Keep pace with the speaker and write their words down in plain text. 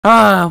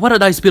Ah, what a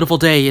nice beautiful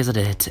day, isn't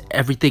it?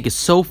 Everything is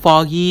so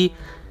foggy.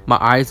 My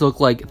eyes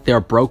look like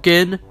they're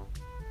broken.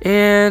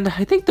 And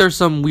I think there's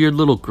some weird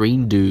little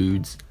green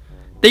dudes.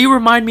 They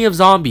remind me of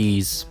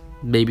zombies.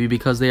 Maybe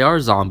because they are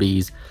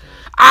zombies.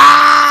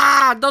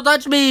 Ah! Don't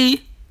touch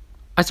me!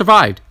 I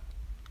survived.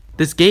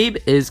 This game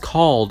is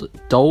called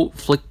Don't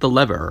Flick the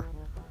Lever.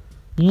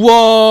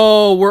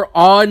 Whoa! We're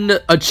on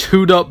a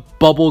chewed up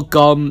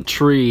bubblegum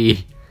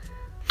tree.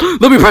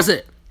 Let me press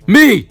it!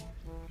 Me!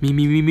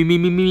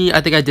 Me.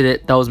 I think I did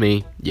it. That was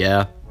me.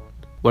 Yeah.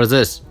 What is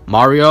this?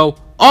 Mario?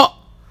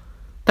 Oh!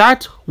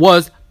 That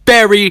was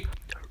very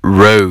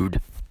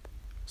rude.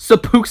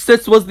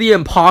 Sapookstis was the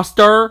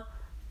imposter?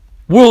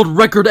 World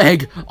record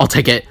egg. I'll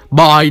take it.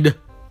 Mine.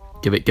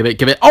 Give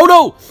it. Oh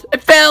no!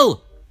 It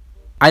fell!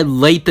 I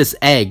laid this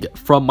egg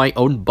from my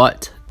own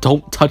butt.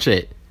 Don't touch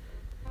it.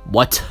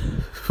 What?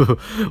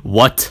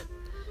 What?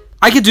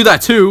 I can do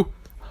that too.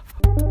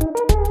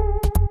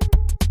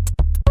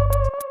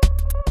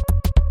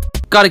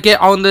 Gotta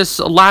get on this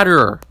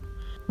ladder.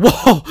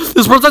 Whoa,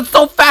 this person's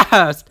so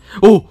fast.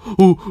 Oh,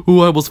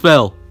 I almost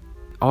fell.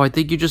 Oh, I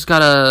think you just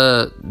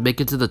gotta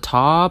make it to the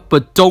top,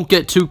 but don't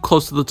get too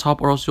close to the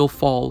top or else you'll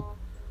fall.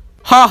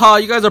 Haha,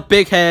 you guys are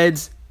big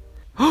heads.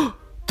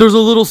 There's a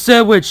little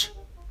sandwich.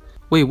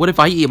 Wait, what if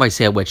I eat my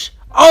sandwich?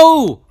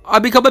 Oh, I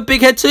become a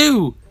big head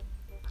too.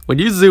 When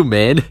you zoom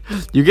in,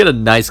 you get a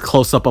nice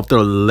close-up of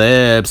their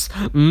lips.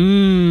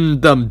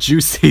 Them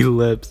juicy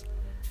lips.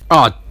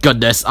 Oh,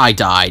 goodness, I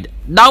died.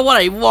 Not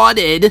what I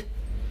wanted.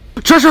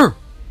 Treasure!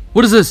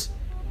 What is this?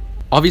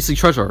 Obviously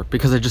treasure,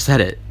 because I just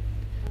said it.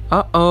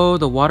 Uh-oh,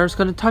 the water's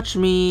gonna touch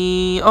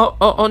me.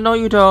 Oh, no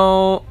you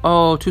don't.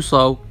 Oh, too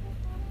slow.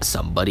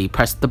 Somebody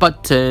pressed the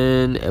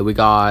button, and we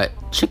got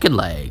chicken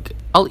leg.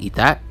 I'll eat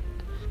that.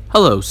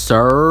 Hello,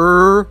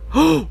 sir.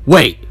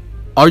 Wait,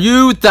 are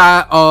you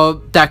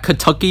that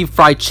Kentucky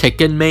Fried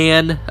Chicken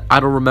man?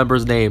 I don't remember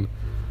his name.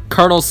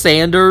 Colonel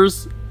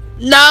Sanders?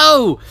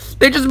 No!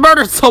 They just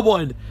murdered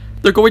someone!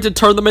 They're going to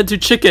turn them into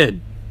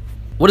chicken.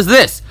 What is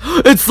this?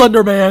 It's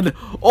Slenderman!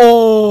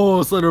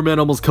 Oh, Slenderman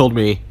almost killed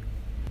me.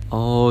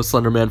 Oh,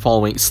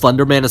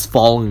 Slenderman is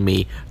following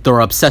me. They're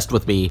obsessed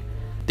with me.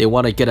 They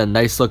want to get a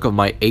nice look of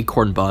my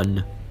acorn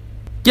bun.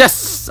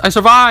 Yes! I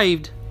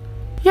survived!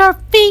 Your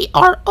feet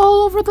are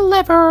all over the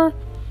lever.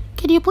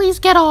 Can you please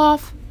get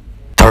off?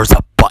 There's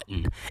a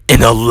button in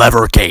the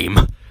lever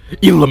game.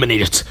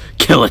 Eliminate it.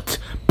 Kill it.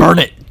 Burn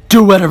it.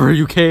 Do whatever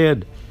you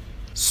can.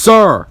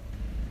 Sir,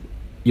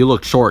 you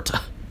look short.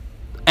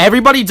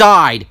 Everybody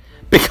died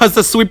because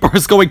the sweeper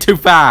is going too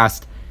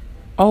fast.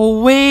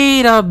 Oh,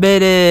 wait a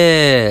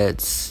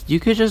minute.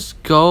 You could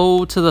just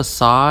go to the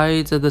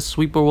sides and the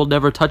sweeper will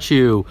never touch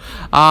you.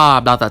 Ah,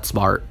 I'm not that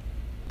smart.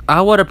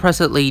 I want to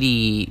press it,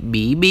 lady.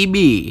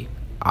 Me.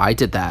 I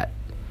did that.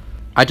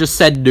 I just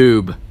said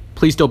noob.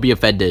 Please don't be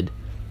offended.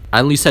 I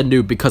only said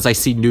noob because I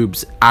see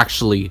noobs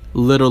actually,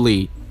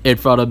 literally, in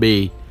front of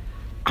me.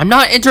 I'm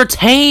not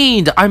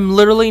entertained. I'm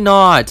literally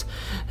not.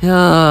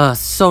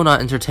 So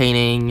not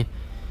entertaining.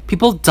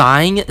 People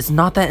dying is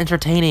not that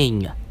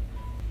entertaining.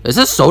 Is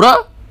this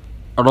soda?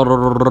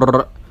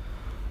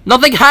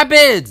 Nothing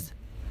happens.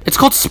 It's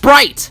called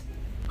Sprite.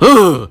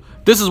 Ugh,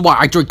 this is why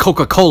I drink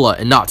Coca-Cola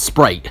and not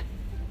Sprite.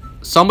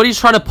 Somebody's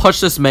trying to push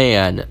this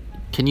man.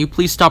 Can you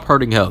please stop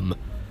hurting him?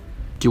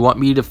 Do you want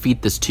me to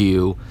feed this to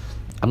you?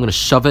 I'm gonna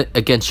shove it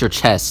against your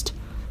chest.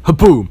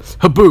 Ha-boom,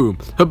 ha-boom,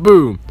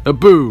 ha-boom,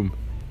 ha-boom.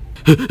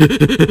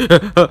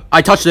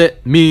 I touched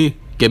it. Me.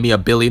 Give me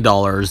 $1 billion.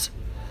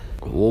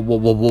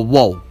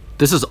 Whoa.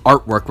 This is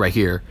artwork right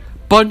here.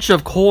 Bunch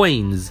of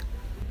coins.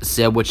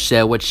 Sandwich.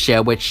 I love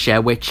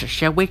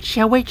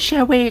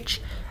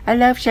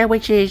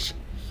sandwiches.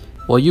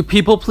 Will you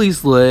people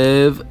please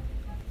live?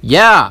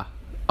 Yeah.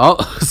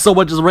 Oh,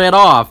 someone just ran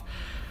off.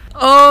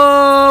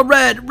 Oh,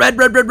 red.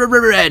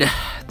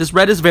 This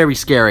red is very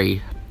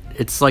scary.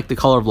 It's like the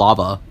color of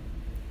lava.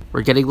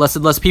 We're getting less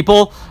and less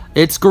people.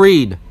 It's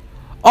green.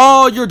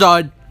 Oh, you're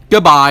done.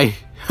 Goodbye.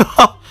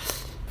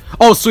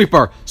 Oh,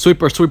 sweeper,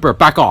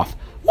 back off.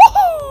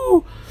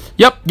 Woohoo!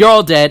 Yep, you're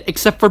all dead,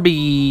 except for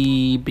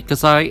me,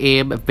 because I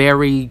am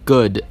very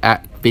good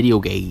at video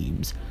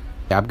games.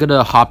 I'm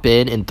gonna hop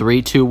in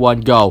 3, 2,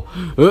 1, go.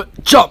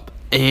 Jump,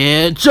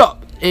 and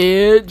jump,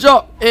 and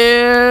jump,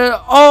 and...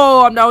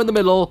 Oh, I'm now in the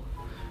middle.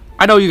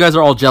 I know you guys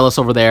are all jealous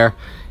over there.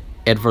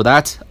 And for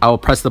that, I will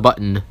press the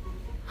button.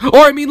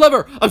 Oh, I mean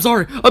lever! I'm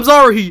sorry!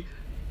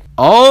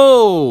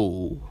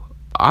 Oh...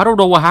 I don't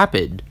know what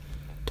happened.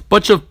 A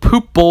bunch of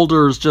poop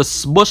boulders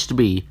just smushed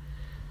me.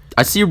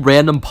 I see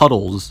random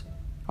puddles.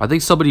 I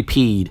think somebody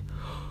peed.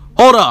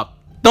 Hold up!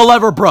 The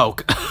lever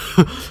broke!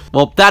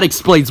 Well, that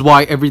explains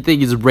why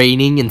everything is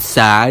raining and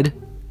sad.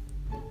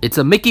 It's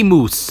a Mickey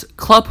Mouse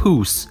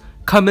Clubhouse.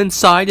 Come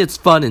inside, it's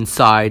fun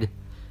inside.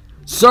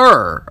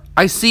 Sir,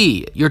 I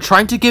see. You're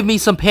trying to give me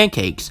some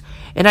pancakes,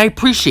 and I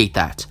appreciate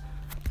that.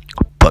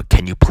 But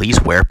can you please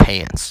wear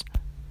pants?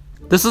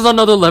 This is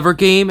another lever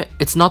game.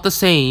 It's not the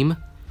same.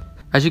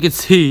 As you can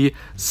see,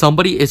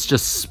 somebody is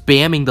just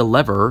spamming the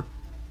lever.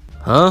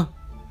 Huh?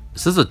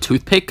 Is this a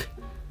toothpick?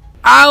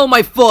 Ow,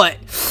 my foot!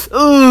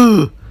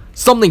 Ugh!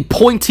 Something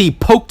pointy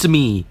poked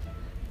me.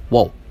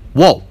 Whoa,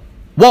 whoa,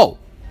 whoa!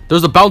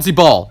 There's a bouncy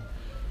ball.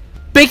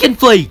 Bacon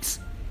flakes!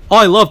 Oh,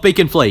 I love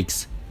bacon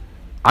flakes.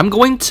 I'm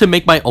going to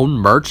make my own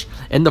merch,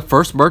 and the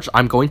first merch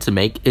I'm going to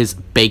make is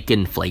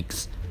bacon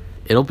flakes.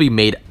 It'll be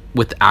made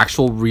with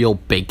actual real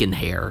bacon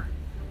hair.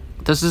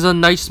 This is a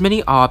nice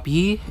mini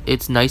obby.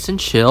 It's nice and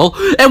chill.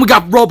 And we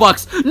got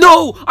Robux!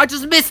 No! I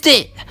just missed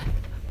it!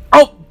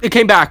 Oh, it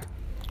came back.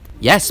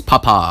 Yes,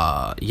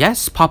 papa.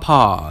 Yes,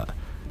 papa.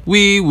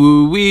 Wee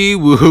woo, wee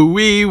woo,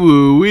 wee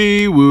woo,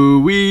 wee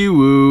woo, wee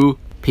woo.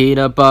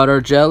 Peanut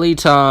butter jelly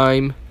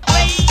time.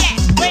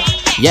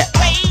 Yeah,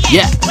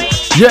 yeah,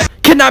 yeah.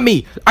 Kidnap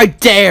me! I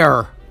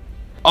dare!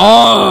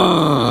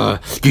 Oh,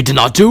 you did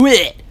not do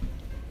it!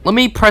 Let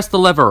me press the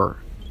lever.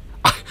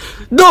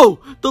 No!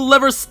 The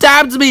lever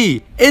stabbed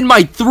me! In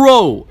my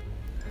throat!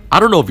 I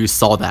don't know if you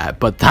saw that,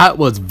 but that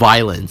was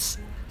violence.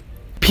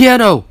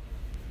 Piano!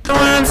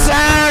 I'm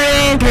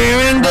sorry,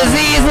 curing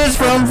diseases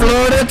from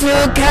Florida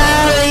to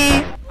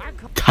Cali.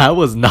 That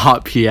was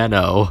not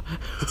piano.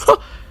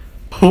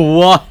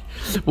 What?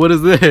 What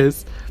is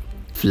this?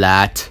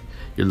 Flat.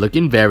 You're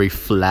looking very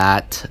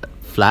flat.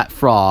 Flat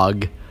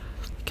frog.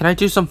 Can I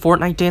do some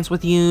Fortnite dance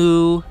with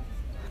you?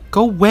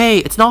 Go away.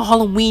 It's not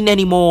Halloween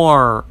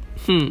anymore.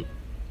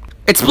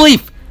 It's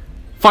Spleef!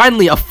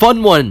 Finally, a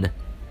fun one.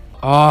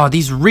 Oh,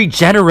 these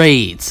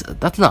regenerates.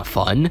 That's not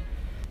fun.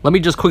 Let me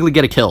just quickly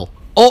get a kill.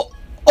 Oh!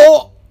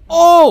 Oh!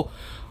 Oh!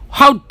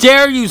 How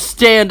dare you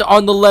stand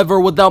on the lever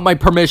without my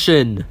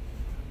permission?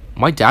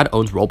 My dad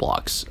owns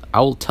Roblox. I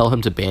will tell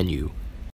him to ban you.